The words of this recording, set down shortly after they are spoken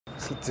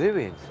What's he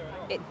doing?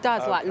 It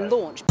does like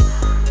launch.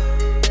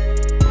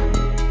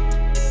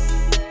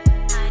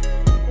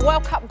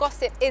 World Cup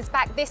gossip is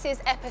back. This is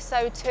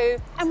episode 2,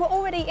 and we're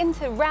already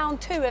into round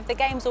 2 of the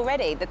games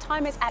already. The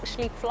time is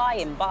actually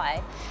flying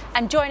by.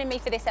 And joining me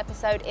for this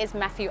episode is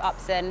Matthew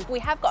Upson. We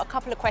have got a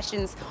couple of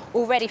questions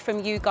already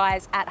from you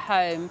guys at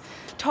home.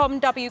 Tom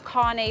W.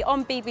 Carney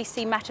on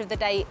BBC Match of the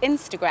Day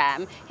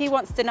Instagram. He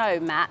wants to know,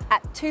 Matt,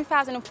 at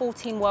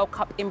 2014 World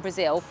Cup in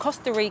Brazil,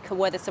 Costa Rica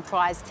were the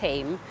surprise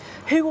team.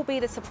 Who will be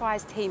the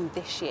surprise team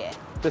this year?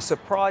 The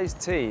surprise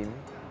team,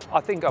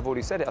 I think I've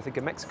already said it, I think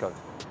of Mexico.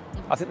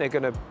 I think they're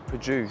going to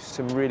produce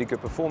some really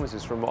good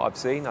performances from what I've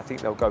seen. I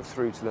think they'll go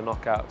through to the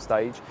knockout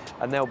stage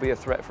and they'll be a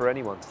threat for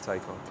anyone to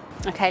take on.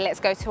 Okay, let's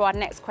go to our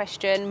next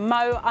question.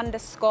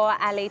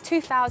 Mo_Ali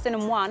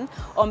 2001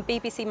 on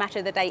BBC Match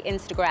of the Day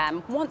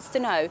Instagram wants to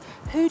know,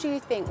 who do you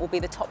think will be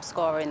the top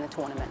scorer in the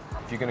tournament?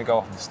 If you're going to go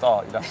off and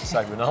start, you'd have to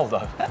say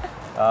Ronaldo.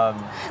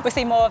 We'll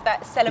see more of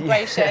that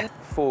celebration. Yeah.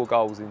 4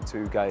 goals in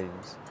 2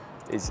 games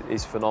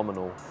is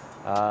phenomenal.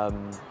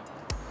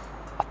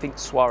 I think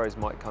Suarez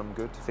might come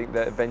good. I think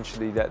that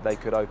eventually that they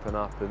could open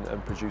up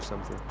and produce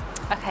something.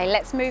 Okay,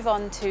 let's move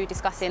on to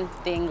discussing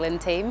the England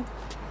team.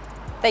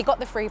 They got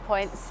the 3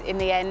 points in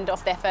the end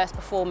of their first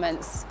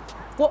performance.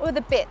 What were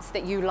the bits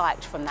that you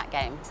liked from that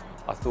game?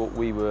 I thought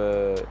we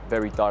were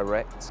very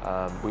direct.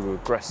 We were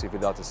aggressive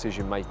with our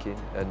decision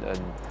making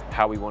and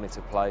how we wanted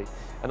to play.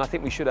 And I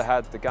think we should have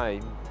had the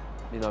game,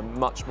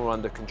 much more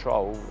under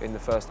control in the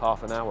first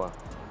half an hour.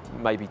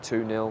 Maybe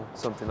 2-0,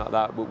 something like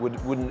that, but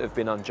wouldn't have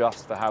been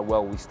unjust for how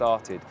well we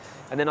started.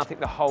 And then I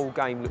think the whole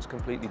game looks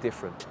completely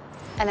different.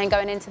 And then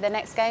going into the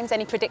next games,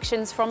 any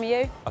predictions from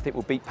you? I think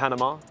we'll beat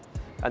Panama,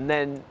 and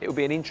then it'll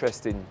be an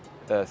interesting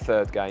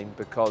third game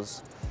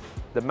because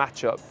the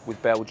matchup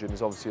with Belgium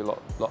is obviously a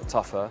lot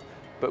tougher,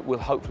 but we'll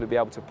hopefully be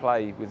able to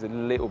play with a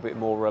little bit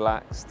more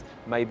relaxed,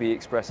 maybe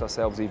express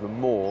ourselves even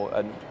more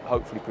and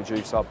hopefully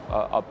produce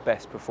our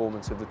best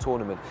performance of the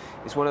tournament.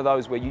 It's one of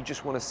those where you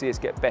just want to see us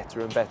get better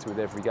and better with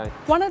every game.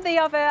 One of the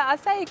other, I'd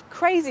say,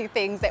 crazy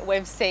things that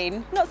we've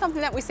seen, not something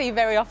that we see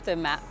very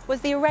often, Matt,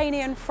 was the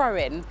Iranian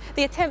throw-in,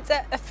 the attempt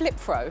at a flip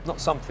throw. Not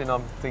something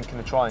I'm thinking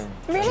of trying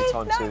really?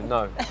 Anytime soon,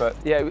 no. But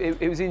yeah,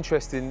 it was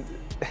interesting.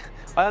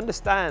 I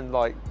understand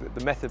like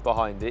the method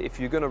behind it. If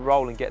you're going to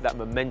roll and get that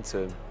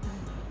momentum,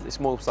 it's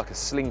more like a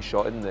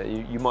slingshot, isn't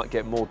it? You might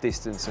get more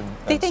distance and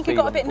Do you think he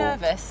got a bit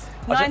nervous?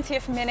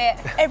 90th minute,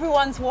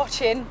 everyone's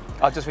watching.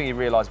 I just think he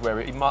realised where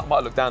he might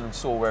have looked down and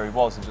saw where he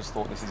was and just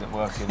thought this isn't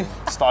working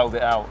and styled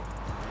it out.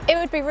 It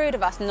would be rude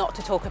of us not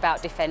to talk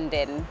about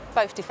defending.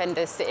 Both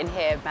defenders sitting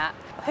here, Matt.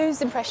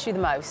 Who's impressed you the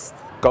most?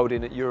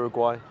 Goldin at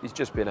Uruguay, he's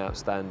just been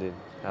outstanding.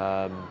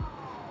 I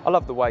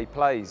love the way he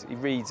plays. He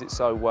reads it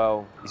so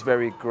well. He's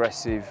very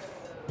aggressive.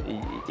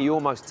 He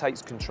almost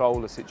takes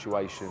control of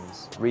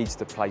situations, reads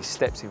the play,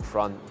 steps in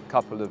front. A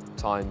couple of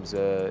times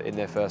in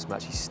their first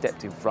match, he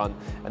stepped in front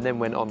and then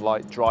went on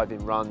like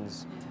driving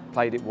runs,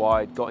 played it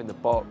wide, got in the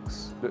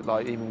box, looked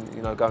like even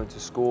going to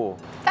score.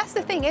 That's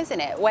the thing,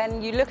 isn't it?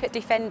 When you look at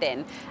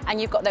defending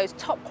and you've got those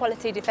top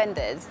quality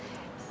defenders,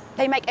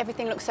 they make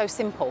everything look so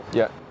simple.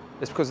 Yeah,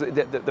 it's because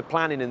the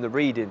planning and the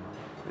reading,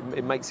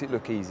 it makes it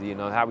look easy.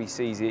 How he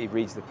sees it, he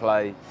reads the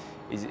play.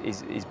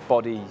 His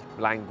body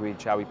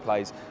language, how he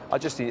plays. I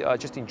just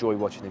enjoy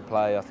watching him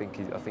play. I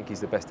think he's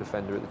the best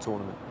defender at the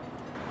tournament.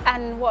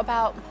 And what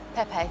about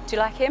Pepe? Do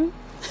you like him?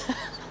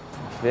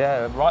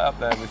 Yeah, right up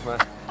there with my.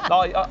 No,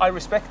 I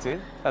respect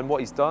him and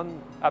what he's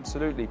done,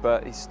 absolutely.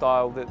 But his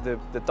style,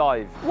 the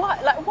dive.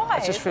 What? Like why?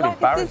 I just feel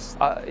embarrassed.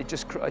 It's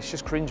just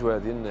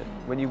cringeworthy, isn't it?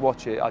 When you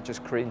watch it, I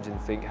just cringe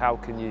and think, how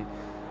can you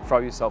throw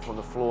yourself on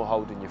the floor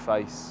holding your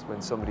face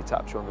when somebody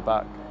taps you on the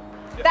back?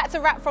 That's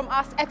a wrap from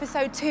us.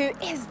 Episode 2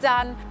 is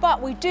done,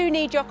 but we do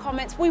need your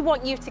comments. We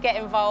want you to get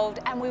involved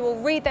and we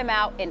will read them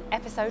out in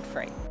episode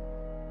 3.